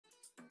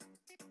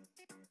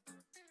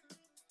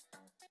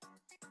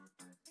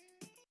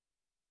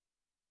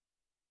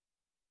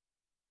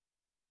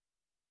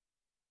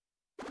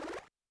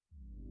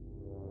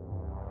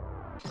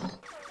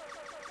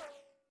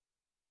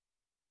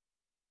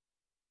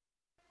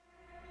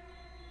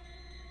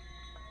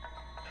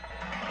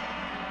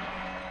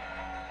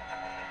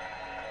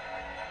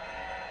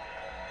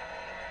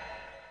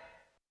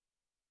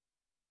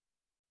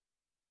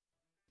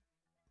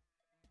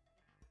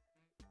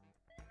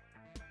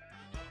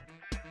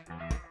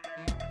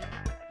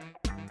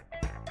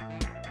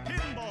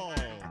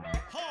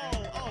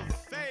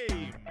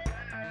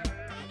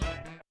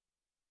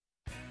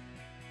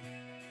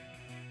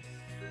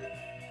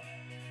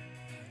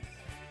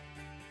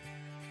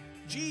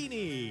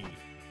Genie.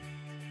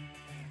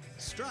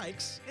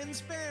 Strikes and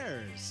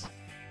spares.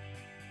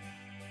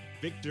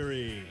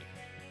 Victory.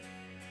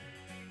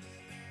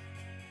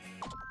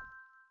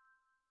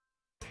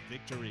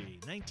 Victory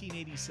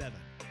 1987.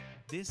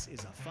 This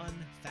is a fun,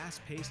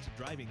 fast-paced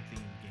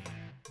driving-themed game.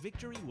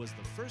 Victory was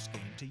the first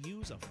game to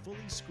use a fully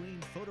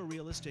screened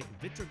photorealistic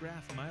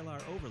Vitrograph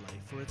Mylar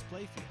overlay for its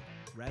playfield,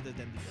 rather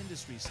than the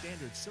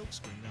industry-standard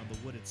silkscreen on the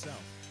wood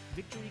itself.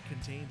 Victory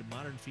contained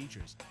modern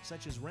features,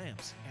 such as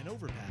ramps and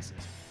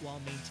overpasses, while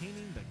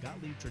maintaining the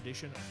Gottlieb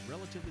tradition of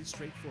relatively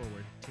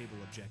straightforward table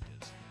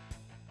objectives.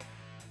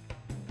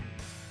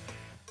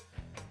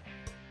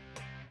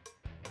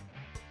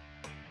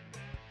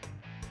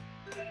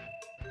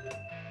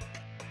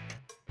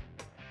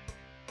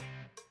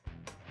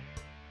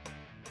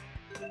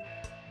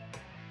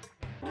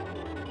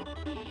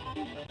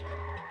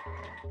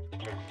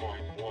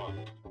 Checkpoint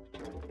 1.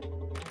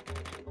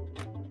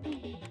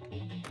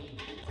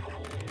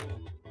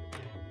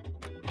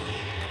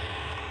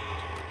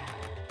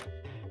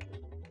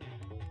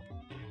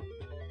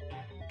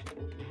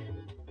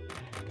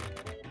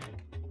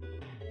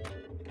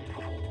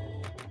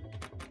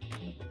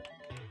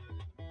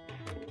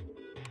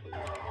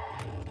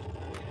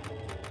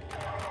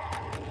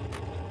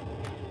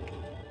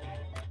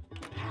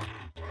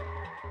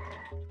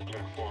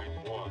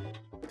 Checkpoint 1.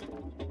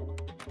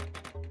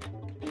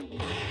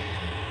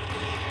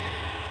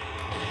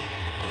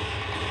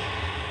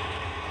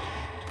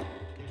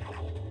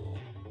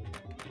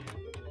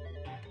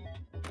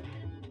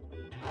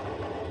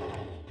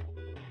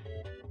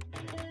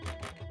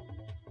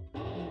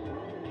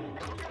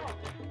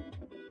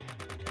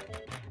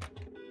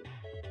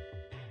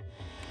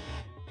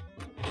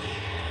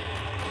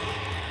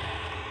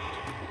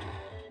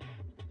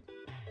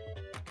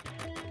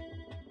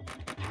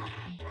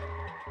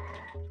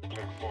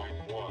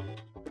 Checkpoint 1.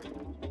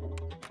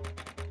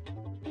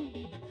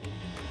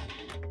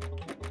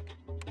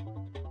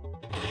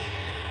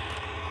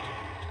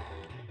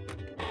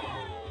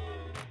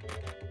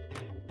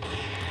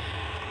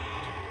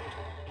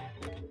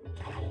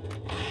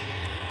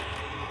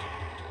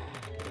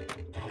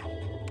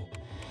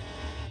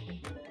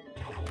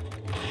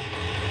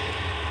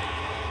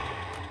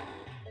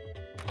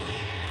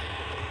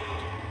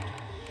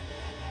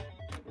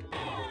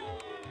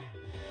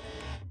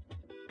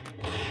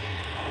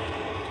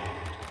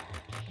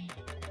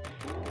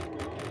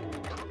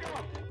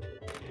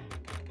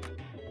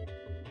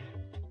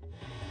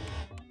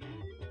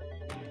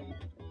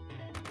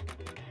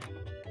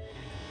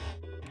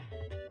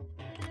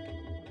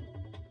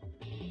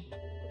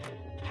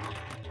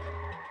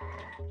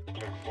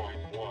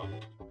 Checkpoint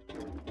 1.